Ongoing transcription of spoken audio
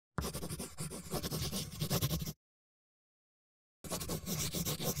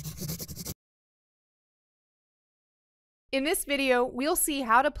In this video, we'll see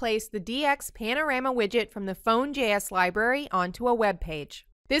how to place the DX Panorama widget from the Phone.js library onto a web page.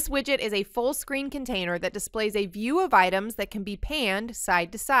 This widget is a full-screen container that displays a view of items that can be panned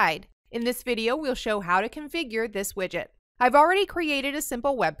side to side. In this video, we'll show how to configure this widget. I've already created a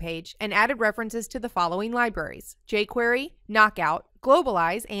simple web page and added references to the following libraries: jQuery, Knockout,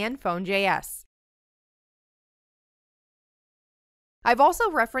 Globalize, and Phone.js. I've also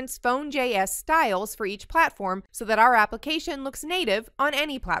referenced Phone.js styles for each platform so that our application looks native on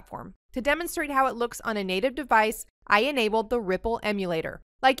any platform. To demonstrate how it looks on a native device, I enabled the Ripple emulator.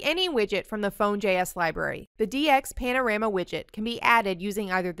 Like any widget from the Phone.js library, the DX Panorama widget can be added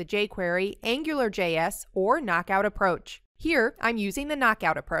using either the jQuery, AngularJS, or Knockout approach. Here, I'm using the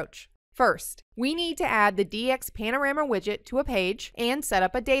Knockout approach. First, we need to add the DX Panorama widget to a page and set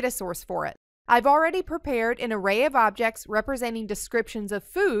up a data source for it. I've already prepared an array of objects representing descriptions of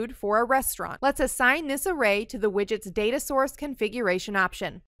food for a restaurant. Let's assign this array to the widget's data source configuration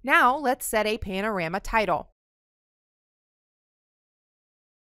option. Now let's set a Panorama title.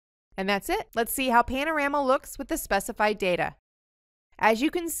 And that's it. Let's see how Panorama looks with the specified data. As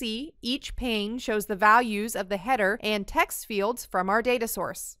you can see, each pane shows the values of the header and text fields from our data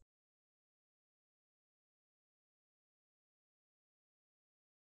source.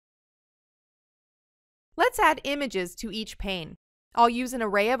 Let's add images to each pane. I'll use an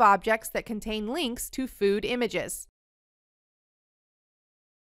array of objects that contain links to food images.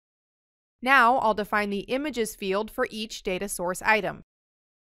 Now I'll define the images field for each data source item.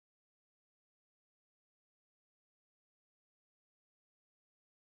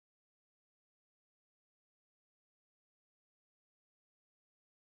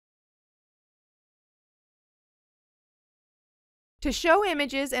 To show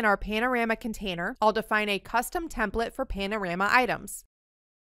images in our Panorama container, I'll define a custom template for Panorama items.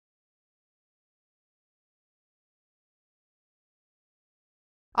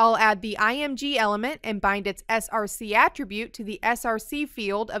 I'll add the IMG element and bind its src attribute to the src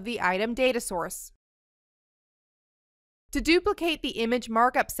field of the item data source. To duplicate the image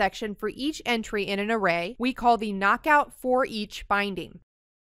markup section for each entry in an array, we call the Knockout for each binding.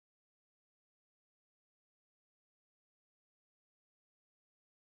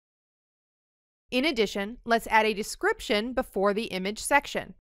 In addition, let's add a description before the image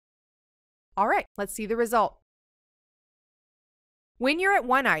section. Alright, let's see the result. When you're at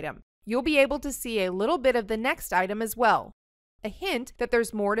one item, you'll be able to see a little bit of the next item as well, a hint that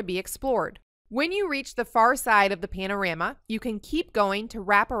there's more to be explored. When you reach the far side of the panorama, you can keep going to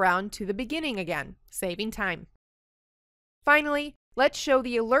wrap around to the beginning again, saving time. Finally, let's show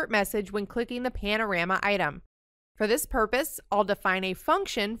the alert message when clicking the panorama item. For this purpose, I'll define a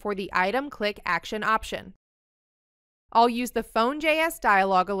function for the item click action option. I'll use the Phone.js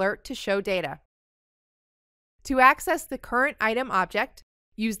dialog alert to show data. To access the current item object,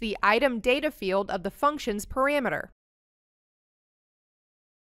 use the item data field of the function's parameter.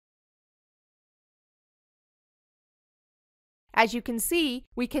 As you can see,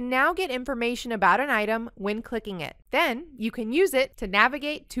 we can now get information about an item when clicking it. Then, you can use it to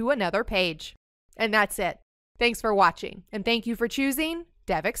navigate to another page. And that's it. Thanks for watching, and thank you for choosing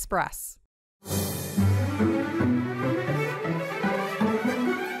DevExpress.